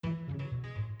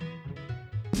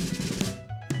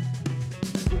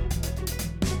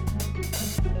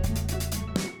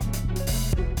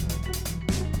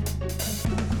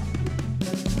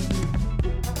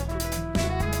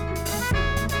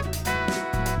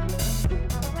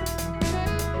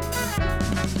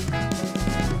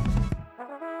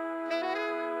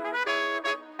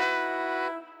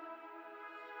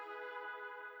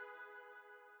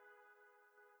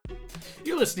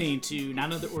listening to Not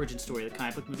Another Origin Story, the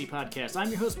comic book movie podcast. I'm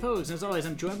your host, Pogues, and as always,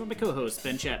 I'm joined by my co-host,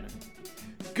 Ben Chapman.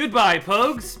 Goodbye,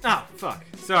 Pogues. Oh, fuck.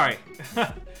 Sorry.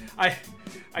 I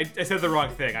said the wrong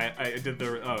thing. I meant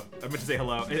to say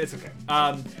hello. It's okay.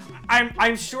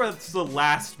 I'm sure that's the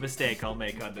last mistake I'll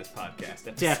make on this podcast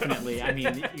episode. Definitely. I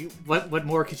mean, what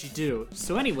more could you do?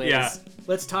 So anyways,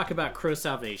 Let's talk about Crow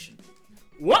Salvation.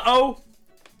 Whoa!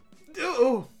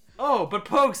 Oh, but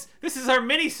Pogues, this is our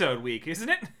mini-sode week, isn't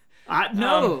it?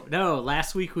 No.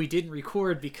 Last week we didn't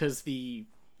record because the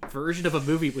version of a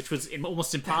movie which was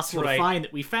almost impossible to find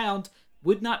that we found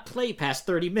would not play past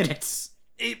 30 minutes.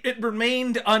 It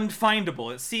remained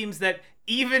unfindable. It seems that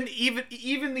even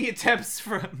the attempts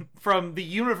from the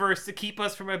universe to keep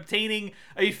us from obtaining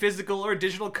a physical or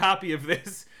digital copy of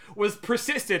this was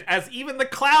persistent, as even the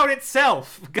cloud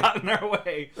itself got in our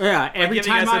way. Yeah, every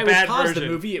time I would pause the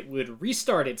movie, it would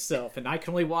restart itself, and I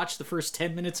can only watch the first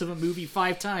 10 minutes of a movie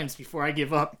 5 times before I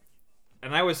give up.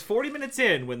 And I was 40 minutes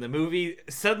in when the movie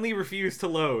suddenly refused to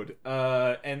load.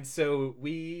 And so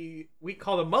we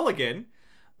called a mulligan,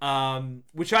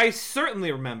 which I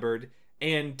certainly remembered,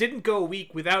 and didn't go a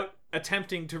week without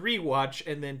attempting to rewatch,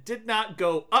 and then did not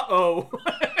go,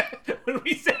 when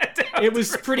we sat down. It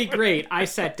was pretty great. I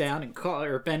sat down and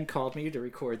Ben called me to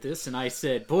record this, and I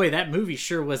said, boy, that movie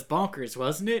sure was bonkers,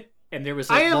 wasn't it? And there was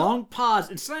a long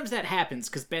pause, and sometimes that happens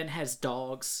because Ben has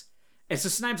dogs. And so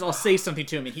sometimes I'll say something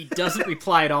to him and he doesn't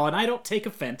reply at all, and I don't take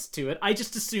offense to it. I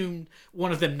just assume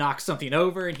one of them knocked something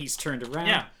over and he's turned around.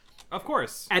 Yeah, of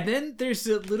course. And then there's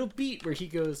a little beat where he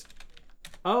goes,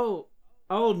 oh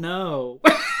no.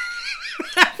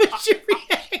 That was your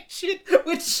reaction,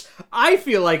 which I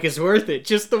feel like is worth it.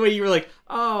 Just the way you were like,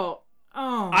 oh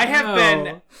I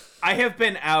have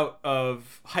been out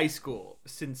of high school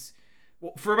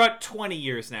for about 20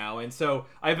 years now, and so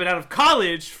I've been out of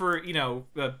college for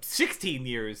 16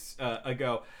 years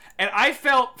ago, and I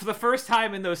felt for the first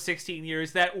time in those 16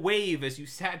 years that wave as you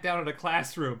sat down in a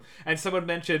classroom and someone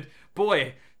mentioned,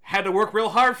 boy, had to work real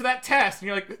hard for that test, and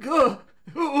you're like, oh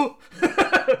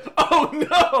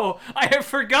no, I have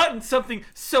forgotten something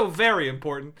so very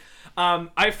important.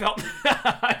 I felt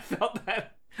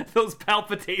that those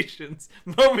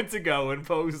moments ago when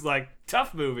Poe was like,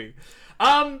 tough movie.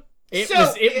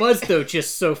 It was though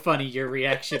just so funny, your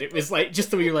reaction. It was like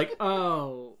just the way you're like,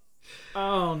 oh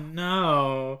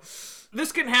no.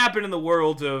 This can happen in the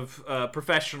world of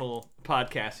professional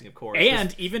podcasting, of course,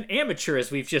 and even amateur, as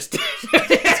we've just.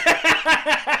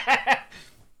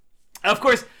 Of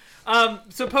course.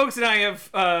 So Pokes and I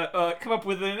have come up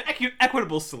with an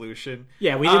equitable solution.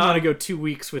 Yeah, we didn't want to go 2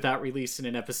 weeks without releasing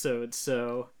an episode,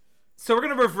 so we're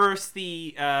gonna reverse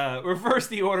the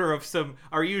order of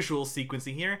our usual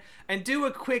sequencing here, and do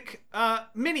a quick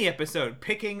mini episode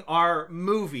picking our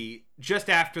movie just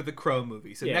after the Crow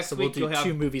movie. So next week we'll do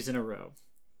 2 movies in a row.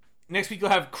 Next week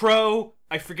you'll have Crow.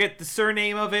 I forget the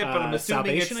surname of it, but I'm assuming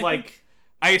Salvation, it's like.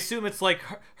 I assume it's like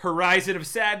Horizon of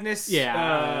Sadness.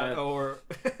 Yeah. Or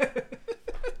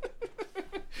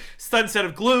Sunset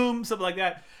of Gloom, something like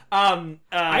that. I would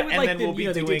and like then we'll be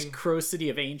they doing did Crow City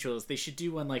of Angels. They should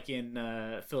do one like in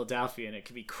Philadelphia, and it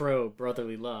could be Crow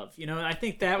Brotherly Love. I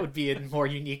think that would be a more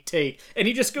unique take. And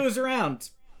he just goes around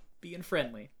being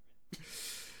friendly.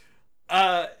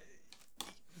 But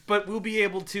we'll be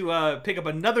able to pick up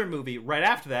another movie right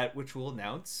after that, which we'll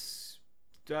announce,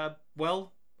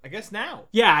 I guess now.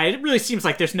 Yeah, it really seems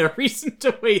like there's no reason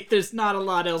to wait. There's not a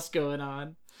lot else going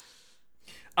on.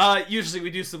 Usually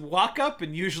we do some walk-up,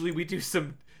 and usually we do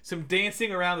some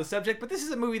dancing around the subject, but this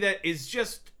is a movie that is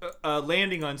just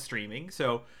landing on streaming,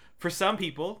 so for some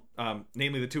people,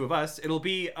 namely the two of us, it'll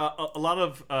be a lot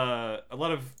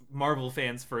of Marvel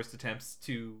fans' first attempts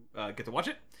to get to watch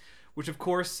it, which of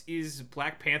course is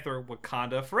Black Panther: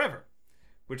 Wakanda Forever,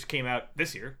 which came out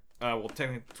this year.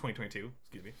 Technically 2022,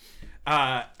 excuse me.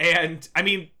 And, I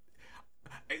mean,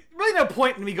 really no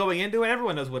point in me going into it.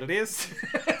 Everyone knows what it is.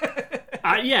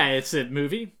 Yeah, it's a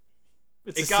movie.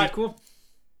 It's a sequel.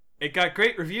 It got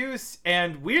great reviews,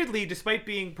 and weirdly, despite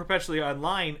being perpetually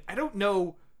online, I don't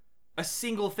know a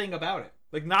single thing about it.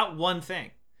 Like, not one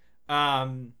thing. So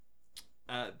I'm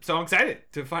excited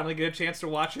to finally get a chance to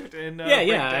watch it. And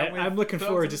I'm looking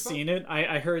forward to seeing it.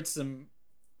 I heard some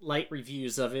light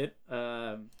reviews of it.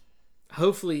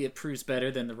 Hopefully it proves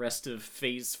better than the rest of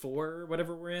Phase 4 or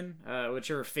whatever we're in,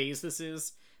 whichever phase this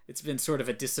is. It's been sort of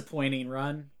a disappointing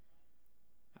run.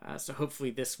 So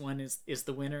hopefully this one is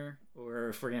the winner, or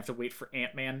if we're going to have to wait for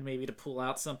Ant-Man maybe to pull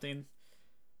out something,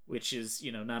 which is,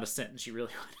 not a sentence you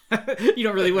really want. You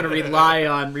don't really want to rely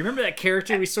on. Remember that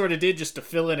character we sort of did just to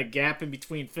fill in a gap in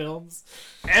between films?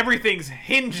 Everything's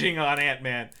hinging on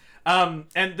Ant-Man.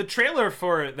 And the trailer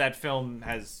for that film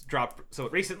has dropped so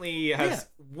recently. Has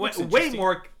way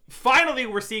more. Finally,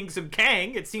 we're seeing some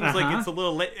Kang. It seems like it's a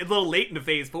little late into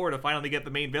Phase 4 to finally get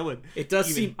the main villain. It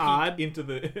does seem odd into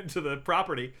the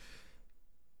property.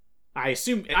 I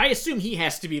assume he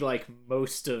has to be like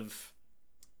most of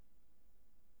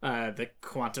the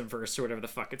Quantumverse or whatever the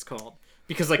fuck it's called.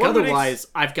 Because like otherwise,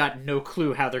 I've got no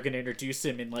clue how they're going to introduce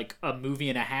him in like a movie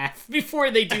and a half before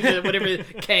they do the whatever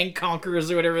Kang Conquerors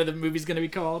or whatever the movie's going to be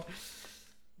called.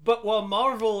 But while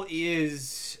Marvel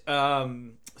is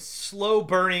slow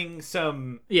burning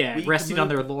some resting on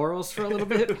their laurels for a little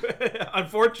bit,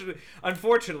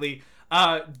 unfortunately,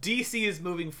 DC is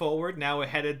moving forward now,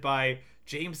 headed by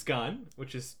James Gunn,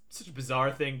 which is such a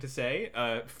bizarre thing to say.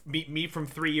 Me from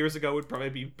 3 years ago would probably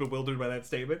be bewildered by that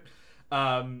statement.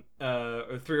 Or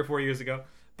 3 or 4 years ago.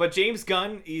 But James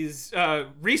Gunn is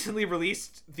recently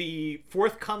released the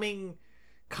forthcoming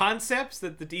concepts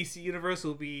that the DC universe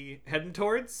will be heading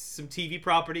towards. Some TV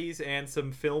properties and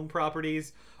some film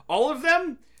properties. All of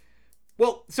them,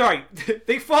 well, sorry,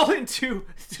 they fall into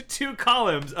two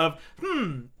columns of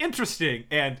interesting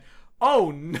and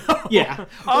oh no. Yeah.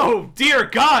 Oh dear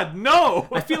God, no.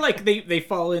 I feel like they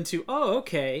fall into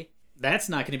okay. That's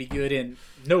not going to be good, and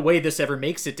no way this ever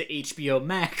makes it to HBO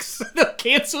Max. They'll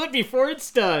cancel it before it's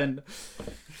done.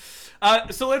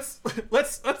 So let's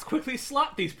quickly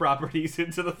slot these properties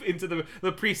into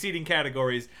the preceding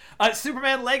categories.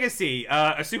 Superman Legacy,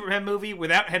 a Superman movie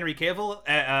without Henry Cavill.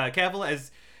 Cavill,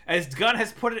 as Gunn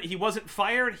has put it, he wasn't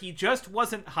fired, he just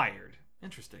wasn't hired.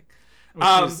 Interesting. Which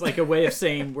is like a way of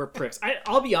saying we're pricks.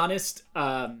 I'll be honest.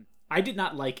 I did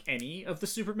not like any of the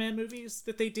Superman movies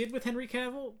that they did with Henry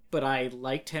Cavill, but I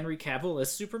liked Henry Cavill as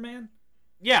Superman.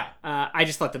 Yeah. I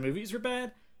just thought the movies were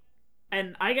bad.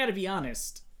 And I gotta be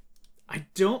honest, I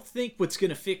don't think what's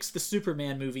gonna fix the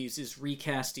Superman movies is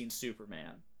recasting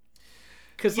Superman.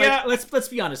 Because, let's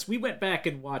be honest, we went back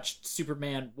and watched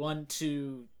Superman 1,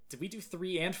 2... Did we do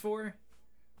 3 and 4?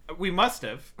 We must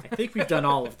have. I think we've done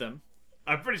all of them.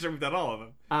 I'm pretty sure we've done all of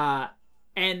them.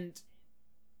 And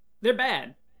they're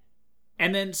bad.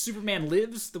 And then Superman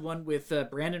Lives, the one with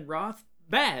Brandon Roth,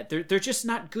 bad. They're just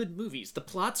not good movies. The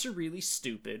plots are really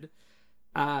stupid.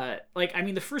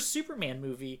 The first Superman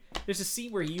movie, there's a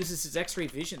scene where he uses his X-ray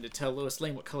vision to tell Lois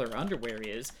Lane what color her underwear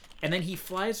is, and then he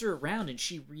flies her around and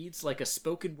she reads like a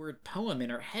spoken word poem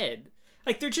in her head.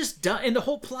 Like, they're just done. And the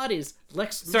whole plot is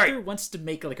Lex Luthor wants to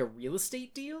make like a real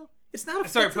estate deal. It's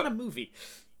not not a movie.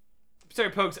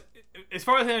 Sorry, Pokes. As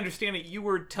far as I understand it, you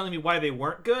were telling me why they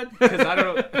weren't good? Because I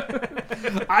don't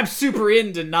know. I'm super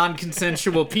into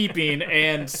non-consensual peeping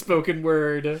and spoken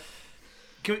word.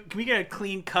 Can we get a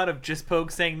clean cut of just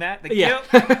Pokes saying that?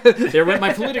 There went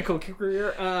my political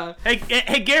career. Hey,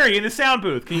 Gary, in the sound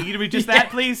booth, can you give me just that,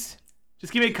 please?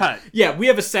 Just give me a cut. Yeah, we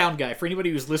have a sound guy. For anybody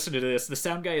who's listening to this, the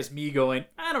sound guy is me going,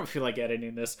 I don't feel like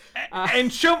editing this.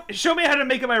 And show me how to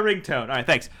make it my ringtone. All right,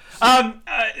 thanks.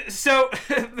 So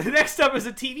the next up is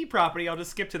a TV property. I'll just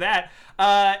skip to that.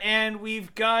 And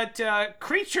we've got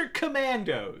Creature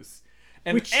Commandos,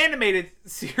 an animated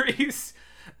series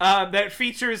that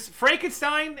features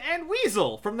Frankenstein and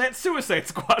Weasel from that Suicide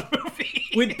Squad movie.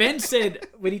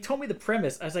 When he told me the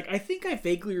premise, I was like, I think I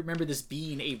vaguely remember this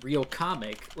being a real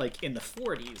comic, like in the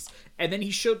 40s. And then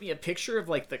he showed me a picture of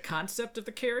like the concept of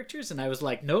the characters, and I was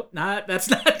like, nope, that's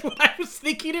not what I was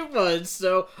thinking it was.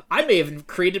 So I may have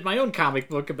created my own comic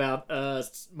book about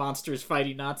monsters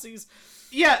fighting Nazis.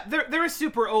 Yeah, they're a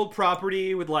super old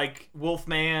property with like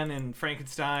Wolfman and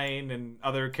Frankenstein and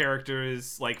other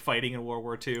characters like fighting in World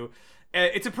War II.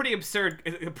 It's a pretty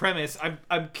absurd premise.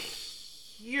 I'm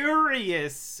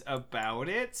curious about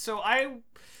it, so I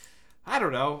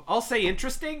don't know. I'll say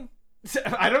interesting.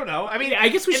 I don't know. I mean, I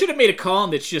guess we should have made a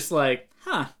column that's just like,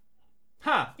 huh.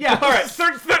 Yeah. All right.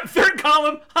 Third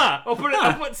column. I'll put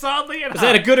it solidly. Is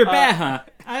that a good or bad? Huh.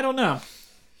 I don't know.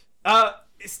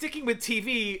 Sticking with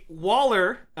TV,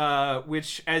 Waller,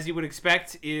 which, as you would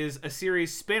expect, is a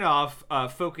series spin-off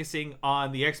focusing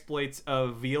on the exploits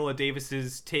of Viola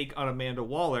Davis's take on Amanda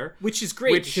Waller. Which is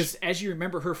great, because as you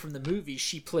remember her from the movie,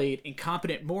 she played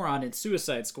incompetent moron in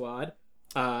Suicide Squad,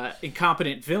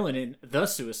 incompetent villain in The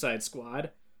Suicide Squad.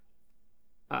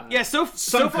 So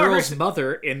some far girl's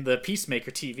mother in the Peacemaker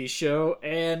TV show,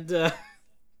 and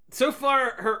so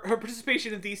far her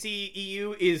participation in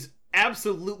DCEU is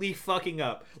absolutely fucking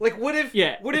up. Like, what if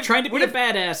trying to be a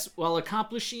badass while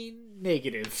accomplishing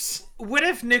negatives? What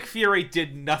if Nick Fury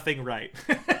did nothing right?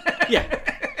 Yeah.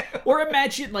 Or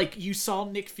imagine like you saw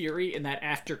Nick Fury in that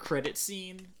after credit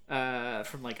scene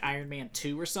from like Iron Man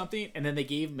 2 or something, and then they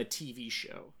gave him a TV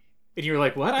show. And you're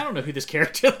like, what? I don't know who this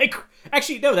character. Like,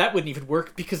 actually, no, that wouldn't even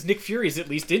work because Nick Fury is at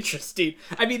least interesting.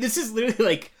 I mean, this is literally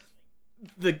like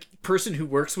the person who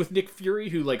works with Nick Fury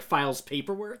who like files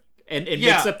paperwork and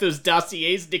makes up those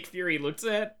dossiers Nick Fury looks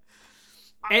at.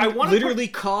 And I literally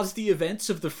caused the events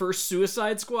of the first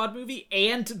Suicide Squad movie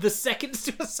and the second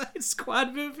Suicide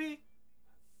Squad movie.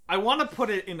 I want to put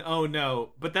it in Oh No,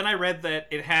 but then I read that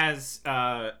it has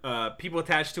people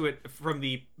attached to it from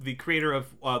the creator of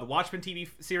the Watchmen TV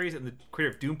series and the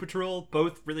creator of Doom Patrol,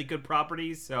 both really good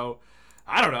properties. So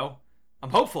I don't know.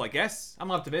 I'm hopeful, I guess.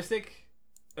 I'm optimistic.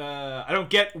 I don't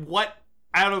get what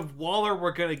out of Waller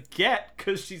we're gonna get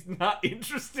because she's not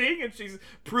interesting and she's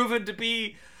proven to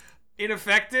be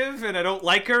ineffective, and I don't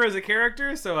like her as a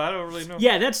character, so I don't really know.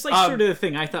 Yeah, that's like sort of the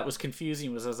thing I thought was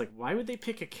confusing was I was like, why would they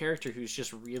pick a character who's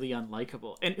just really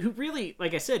unlikable and who really,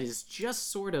 like I said, is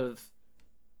just sort of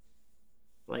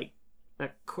like a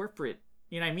corporate,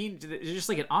 you know what I mean? It's just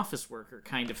like an office worker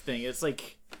kind of thing. It's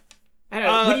like, I don't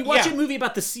know, when you watch a movie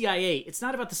about the CIA, it's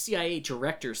not about the CIA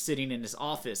director sitting in his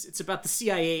office. It's about the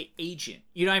CIA agent.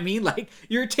 You know what I mean? Like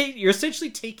you're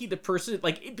essentially taking the person,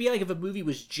 like it'd be like if a movie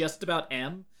was just about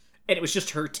M. And it was just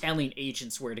her telling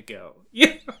agents where to go. You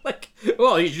know, like,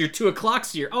 well, your 2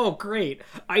 o'clock's here. Oh, great.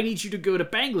 I need you to go to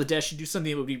Bangladesh and do something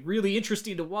that would be really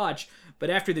interesting to watch. But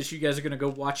after this, you guys are going to go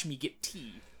watch me get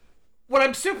tea. What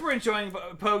I'm super enjoying,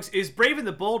 folks, is Brave and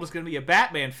the Bold is going to be a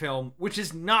Batman film, which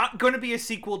is not going to be a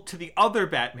sequel to the other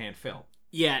Batman film.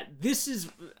 Yeah, this is...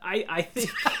 I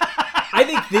think... I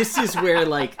think this is where,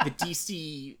 like, the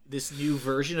DC... This new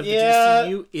version of the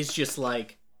DCU is just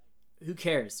like... Who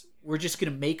cares? We're just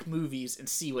going to make movies and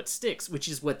see what sticks, which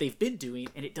is what they've been doing,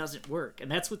 and it doesn't work. And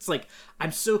that's what's like,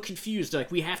 I'm so confused. Like,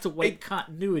 we have to wipe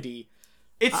continuity.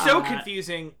 It's so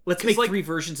confusing. Let's make 3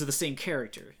 versions of the same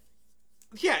character.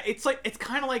 Yeah, it's like, it's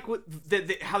kind of like what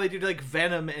how they do like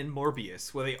Venom and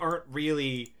Morbius, where they aren't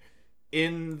really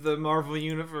in the Marvel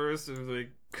universe, or they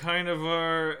kind of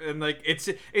are, and like, it's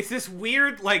this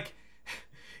weird, like,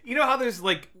 you know how there's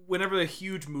like, whenever a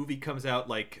huge movie comes out,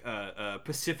 like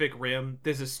Pacific Rim,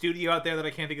 there's a studio out there that I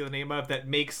can't think of the name of that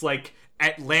makes like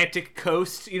Atlantic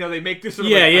Coast. You know, they make this sort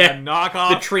of knockoff.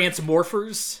 The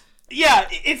Transmorphers. Yeah,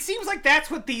 it seems like that's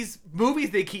what these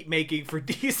movies they keep making for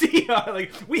DC are.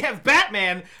 Like, we have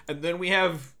Batman, and then we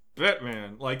have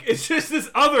Batman. Like, it's just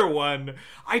this other one.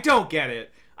 I don't get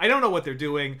it. I don't know what they're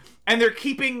doing. And they're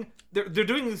doing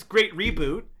this great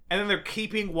reboot, and then they're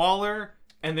keeping Waller,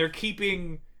 and they're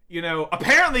keeping... You know,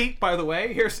 apparently, by the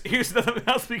way, here's something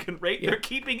else we can rate. They're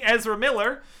keeping Ezra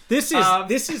Miller. This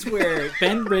is where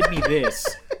Ben read me this,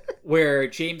 where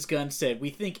James Gunn said, "We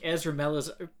think Ezra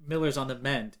Miller's on the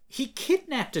mend. He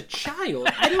kidnapped a child.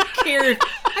 I don't care.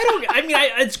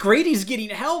 It's great he's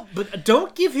getting help, but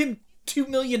don't give him $2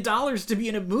 million to be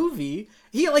in a movie.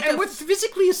 He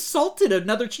physically assaulted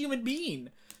another human being."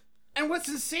 And what's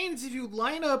insane is if you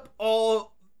line up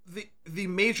all the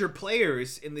major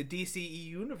players in the DCE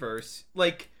universe,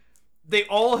 like, they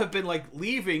all have been like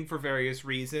leaving for various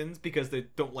reasons, because they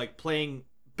don't like playing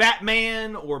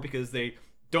Batman, or because they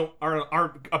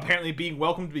aren't apparently being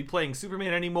welcomed to be playing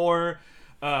Superman anymore,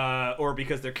 or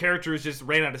because their characters just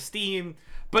ran out of steam.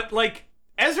 But like,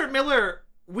 Ezra Miller,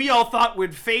 we all thought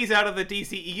would phase out of the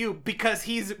DCEU because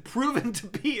he's proven to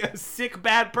be a sick,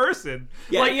 bad person.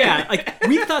 Yeah, like,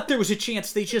 we thought there was a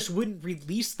chance they just wouldn't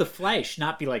release The Flash,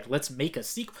 not be like, let's make a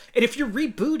sequel. And if you're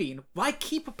rebooting, why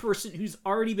keep a person who's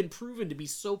already been proven to be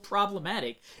so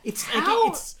problematic? It's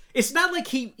it's not like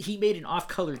he made an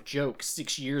off-color joke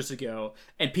 6 years ago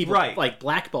and people like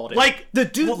blackballed it. Like, the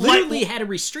dude literally had a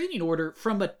restraining order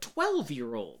from a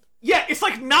 12-year-old. Yeah, it's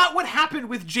like not what happened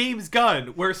with James Gunn,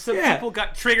 where some people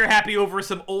got trigger happy over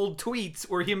some old tweets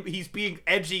where he's being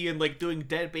edgy and like doing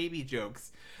dead baby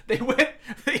jokes.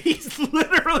 He's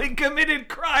literally committed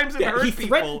crimes and hurt people. He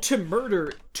threatened to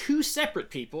murder 2 separate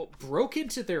people, broke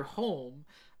into their home,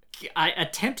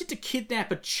 attempted to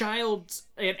kidnap a child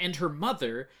and her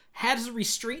mother, has a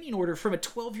restraining order from a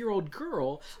 12-year-old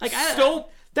girl. Like, stole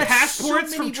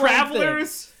passports from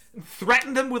travelers.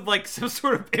 Threatened them with like some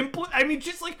sort of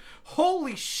just like,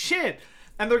 holy shit.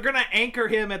 And they're gonna anchor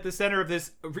him at the center of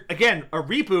this, again, a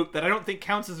reboot that I don't think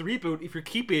counts as a reboot if you're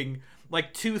keeping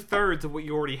like 2/3 of what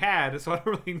you already had. So I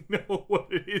don't really know what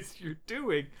it is you're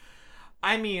doing.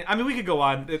 I mean, we could go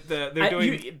on.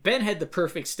 Ben had the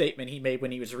perfect statement he made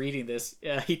when he was reading this.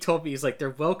 He told me, he's like, they're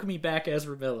welcoming back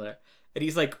Ezra Miller, and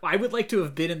he's like, I would like to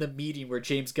have been in the meeting where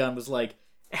James Gunn was like,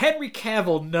 Henry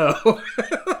Cavill, no.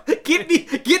 Get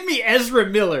me Ezra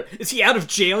Miller. Is he out of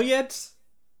jail yet?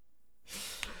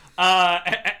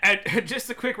 And just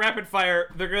a quick rapid fire.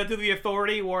 They're gonna do The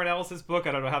Authority, Warren Ellis's book.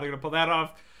 I don't know how they're gonna pull that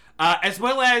off. as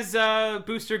well as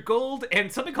Booster Gold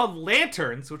and something called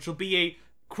Lanterns, which will be a,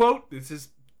 quote, this is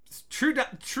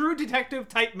true detective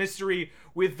type mystery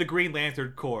with the Green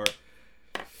Lantern Corps.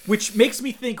 Which makes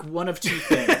me think one of two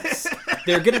things.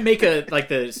 They're going to make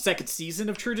the second season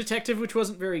of True Detective, which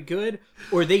wasn't very good,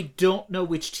 or they don't know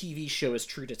which TV show is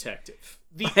True Detective.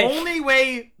 The only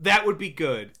way that would be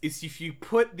good is if you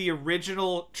put the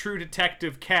original True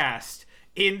Detective cast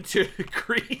into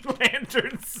Green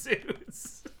Lantern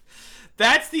suits.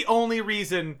 That's the only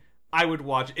reason I would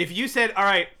watch it. If you said, all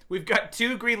right, we've got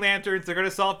 2 Green Lanterns, they're going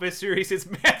to solve mysteries, it's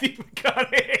Matthew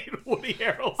McConaughey and Woody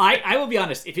Harrelson. I will be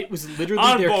honest, if it was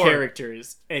literally their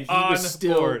characters, and he was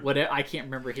still, whatever, I can't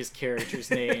remember his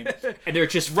character's name, and they're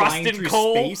just flying through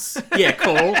space. Yeah,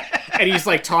 Cole. And he's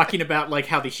like talking about like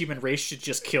how the human race should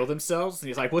just kill themselves, and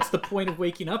he's like, what's the point of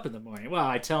waking up in the morning? Well,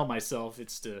 I tell myself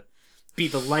it's to be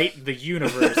the light of the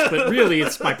universe, but really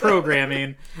it's my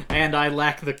programming, and I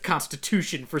lack the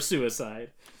constitution for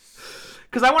suicide.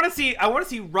 Because I want to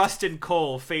see Rust and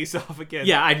Cole face off again.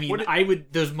 Yeah, I mean, I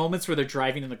would, those moments where they're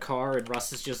driving in the car and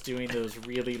Rust is just doing those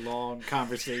really long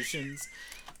conversations.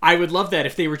 I would love that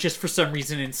if they were just for some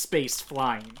reason in space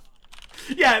flying.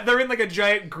 Yeah, they're in like a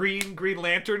giant Green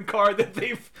Lantern car that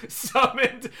they've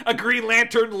summoned, a Green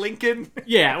Lantern Lincoln.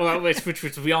 Yeah, well, which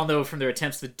we all know from their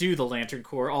attempts to do the Lantern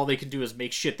Corps, all they can do is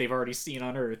make shit they've already seen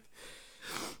on Earth.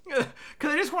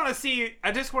 Because I just want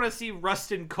to see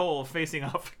Rust and Cole facing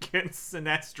off against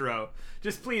Sinestro.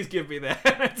 Just please give me that.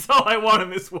 That's all I want in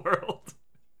this world.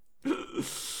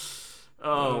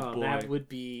 Oh boy, that would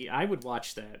be. I would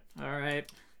watch that. All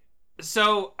right.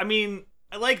 So I mean,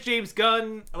 I like James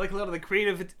Gunn. I like a lot of the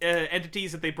creative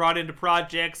entities that they brought into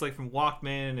projects, like from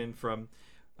Walkman and from.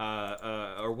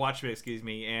 Or Watchmen, excuse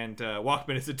me, and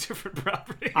Walkman is a different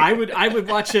property. I would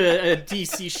watch a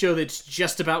DC show that's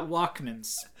just about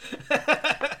Walkmans.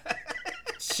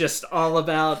 It's just all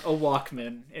about a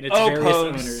Walkman and its various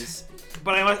owners.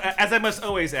 But I must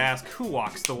always ask, who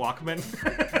walks the Walkman?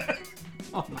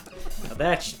 Oh, now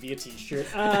that should be a t-shirt.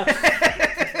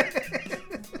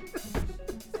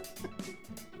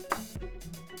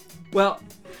 Well,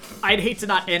 I'd hate to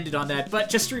not end it on that, but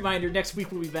just a reminder, next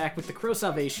week we'll be back with the Crow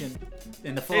Salvation,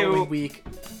 and the following week,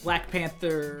 Black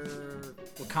Panther,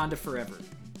 Wakanda Forever.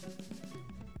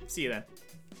 See you then.